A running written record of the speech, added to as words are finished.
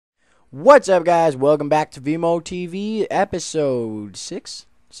What's up, guys? Welcome back to vmoTV, episode 6?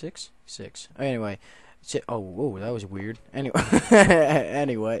 6? 6. Anyway. Oh, whoa, that was weird. Anyway.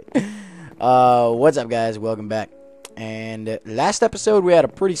 What's up, guys? Welcome back. And last episode, we had a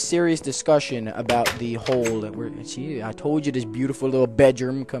pretty serious discussion about the whole... See, I told you this beautiful little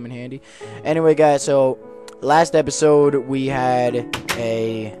bedroom come in handy. Anyway, guys, so last episode, we had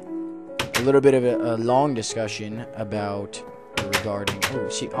a little bit of a long discussion about... regarding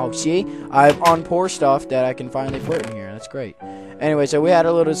see I have on poor stuff that I can finally put in here. That's great. Anyway, so we had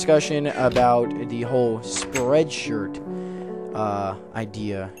a little discussion about the whole spreadshirt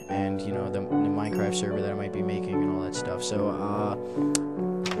idea, and you know, the Minecraft server that I might be making and all that stuff. So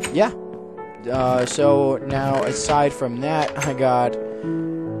yeah, so now aside from that, I got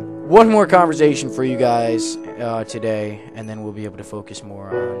one more conversation for you guys today, and then we'll be able to focus more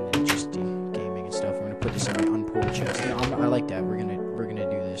on just the gaming and stuff. I'm gonna put this in my unpulled chest. I like that. We're gonna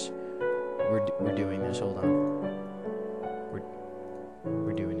do this. We're doing this. Hold on.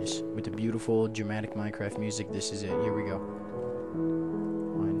 We're doing this with the beautiful dramatic Minecraft music. This is it. Here we go.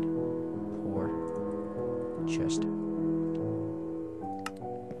 Unpour chest.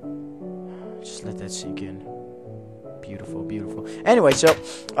 Just let that sink in. Beautiful, beautiful. Anyway, so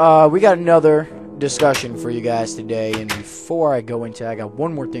we got another discussion for you guys today, and before I go into it, I got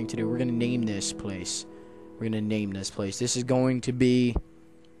one more thing to do. We're gonna name this place. We're gonna name this place. This is going to be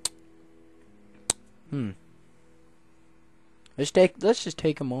Let's just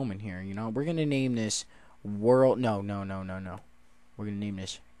take a moment here, you know. We're gonna name this world. No. We're gonna name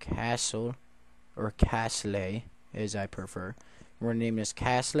this castle, or Castle, as I prefer. We're gonna name this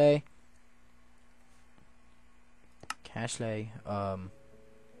Castle.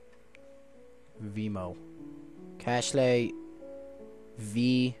 Vmo. Castle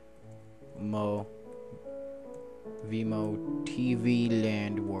vmoTV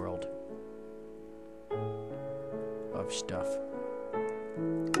land world of stuff.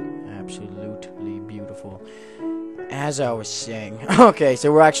 Absolutely beautiful. As I was saying, okay,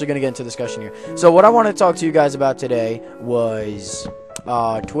 so we're actually going to get into discussion here. So what I want to talk to you guys about today was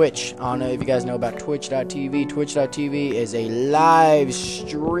Twitch. I don't know if you guys know about Twitch.tv. Twitch.tv is a live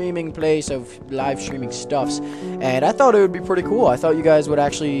streaming place of live streaming stuffs, and I thought it would be pretty cool. I thought you guys would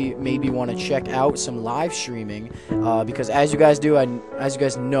actually maybe want to check out some live streaming, because as you guys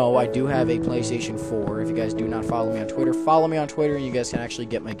know, I do have a PlayStation 4. If you guys do not follow me on Twitter, follow me on Twitter, and you guys can actually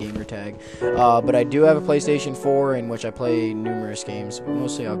get my gamer tag. But I do have a PlayStation 4 in which I play numerous games.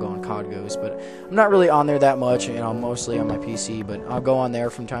 Mostly I'll go on COD Goes, but I'm not really on there that much. You know, mostly on my PC, but I'll go on there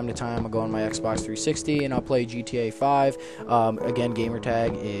from time to time. I'll go on my Xbox 360 and I'll play GTA 5. Again,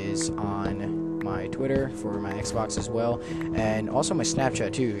 gamertag is on my Twitter for my Xbox as well, and also my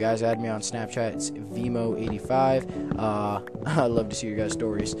Snapchat too. You guys add me on Snapchat. It's vmo85. I'd love to see your guys'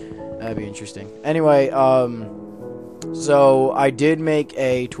 stories. That'd be interesting. Anyway, so I did make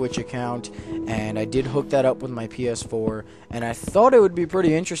a Twitch account, and I did hook that up with my PS4, and I thought it would be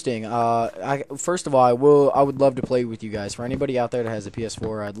pretty interesting. First of all, I would love to play with you guys. For anybody out there that has a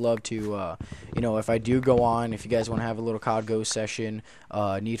PS4, I'd love to, you know, if I do go on, if you guys want to have a little COD Go session,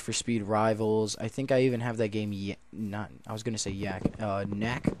 Need for Speed Rivals. I think I even have that game. I was gonna say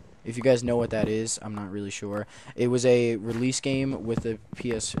Knack. If you guys know what that is, I'm not really sure. It was a release game with the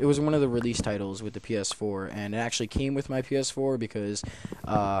It was one of the release titles with the PS4, and it actually came with my PS4 because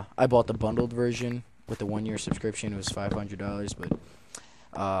I bought the bundled version with the 1-year subscription. It was $500, but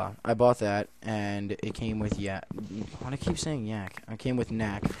I bought that, and it came with Why do I keep saying Yak? I came with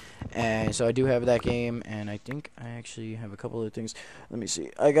Knack, and so I do have that game, and I think I actually have a couple of things. Let me see.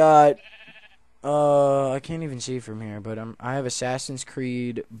 I got... I can't even see from here, but I have Assassin's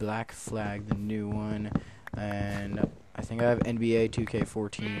Creed Black Flag, the new one, and I think I have NBA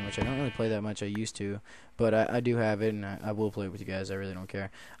 2K14, which I don't really play that much. I used to, but I do have it, and I will play it with you guys. I really don't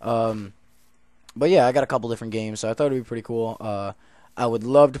care. But yeah, I got a couple different games, so I thought it would be pretty cool. I would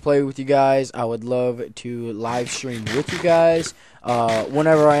love to play with you guys. I would love to live stream with you guys.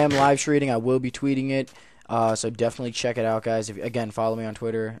 Whenever I am live streaming, I will be tweeting it. So definitely check it out, guys. Again, follow me on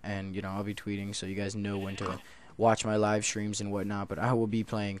Twitter, and you know, I'll be tweeting so you guys know when to watch my live streams and whatnot. But I will be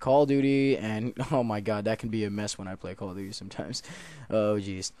playing Call of Duty, and oh my god, that can be a mess when I play Call of Duty sometimes. Oh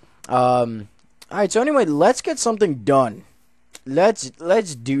jeez. Alright, so anyway, let's get something done. Let's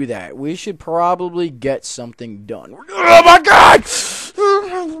do that. We should probably get something done. Oh my god!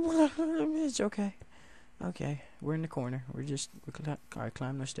 It's okay. Okay, we're in the corner. I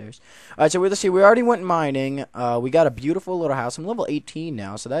climbed the stairs. Alright, so let's see. We already went mining. We got a beautiful little house. I'm level 18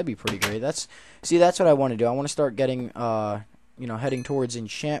 now, so that'd be pretty great. That's what I want to do. I want to start getting heading towards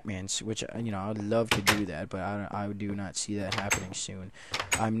enchantments, which I'd love to do that, but I do not see that happening soon.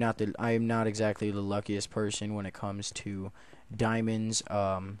 I am not exactly the luckiest person when it comes to diamonds.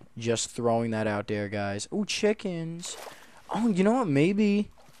 Just throwing that out there, guys. Oh, chickens. Oh, you know what? Maybe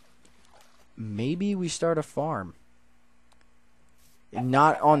we start a farm.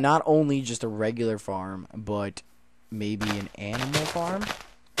 Not only just a regular farm, but maybe an animal farm.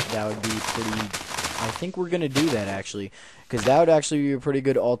 That would be pretty. I think we're gonna do that actually, because that would actually be a pretty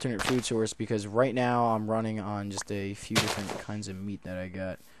good alternate food source. Because right now I'm running on just a few different kinds of meat that I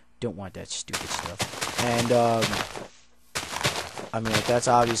got. Don't want that stupid stuff. And I mean, like, that's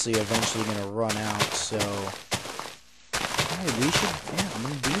obviously eventually gonna run out. So hey, we should. Yeah, I'm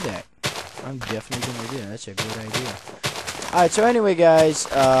gonna do that. I'm definitely gonna do that. That's a good idea. Alright, so anyway, guys,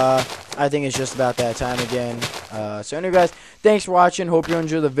 I think it's just about that time again. So anyway, guys, thanks for watching. Hope you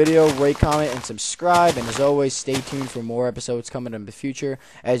enjoyed the video. Rate, comment, and subscribe. And as always, stay tuned for more episodes coming in the future.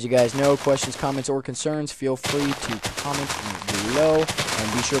 As you guys know, questions, comments, or concerns, feel free to comment below.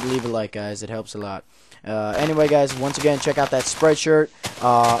 And be sure to leave a like, guys. It helps a lot. Anyway, guys, once again, check out that Spreadshirt.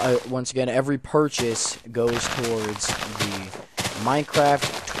 Once again, every purchase goes towards the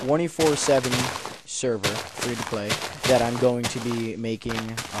Minecraft 24/7 server, free to play, that I'm going to be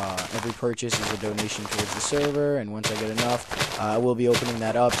making. Every purchase is a donation towards the server, and once I get enough, I will be opening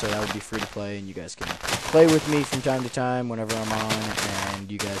that up, so that will be free to play, and you guys can play with me from time to time whenever I'm on,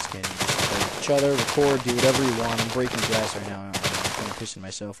 and you guys can just play with each other, record, do whatever you want. I'm breaking grass right now. I'm kind of pissing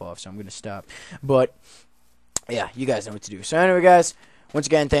myself off, so I'm going to stop. But yeah, you guys know what to do. So anyway, guys, once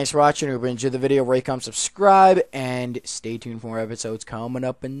again, thanks for watching. Hope you enjoyed the video. Rate, comment, subscribe, and stay tuned for more episodes coming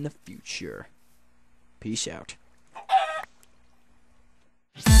up in the future. Peace out.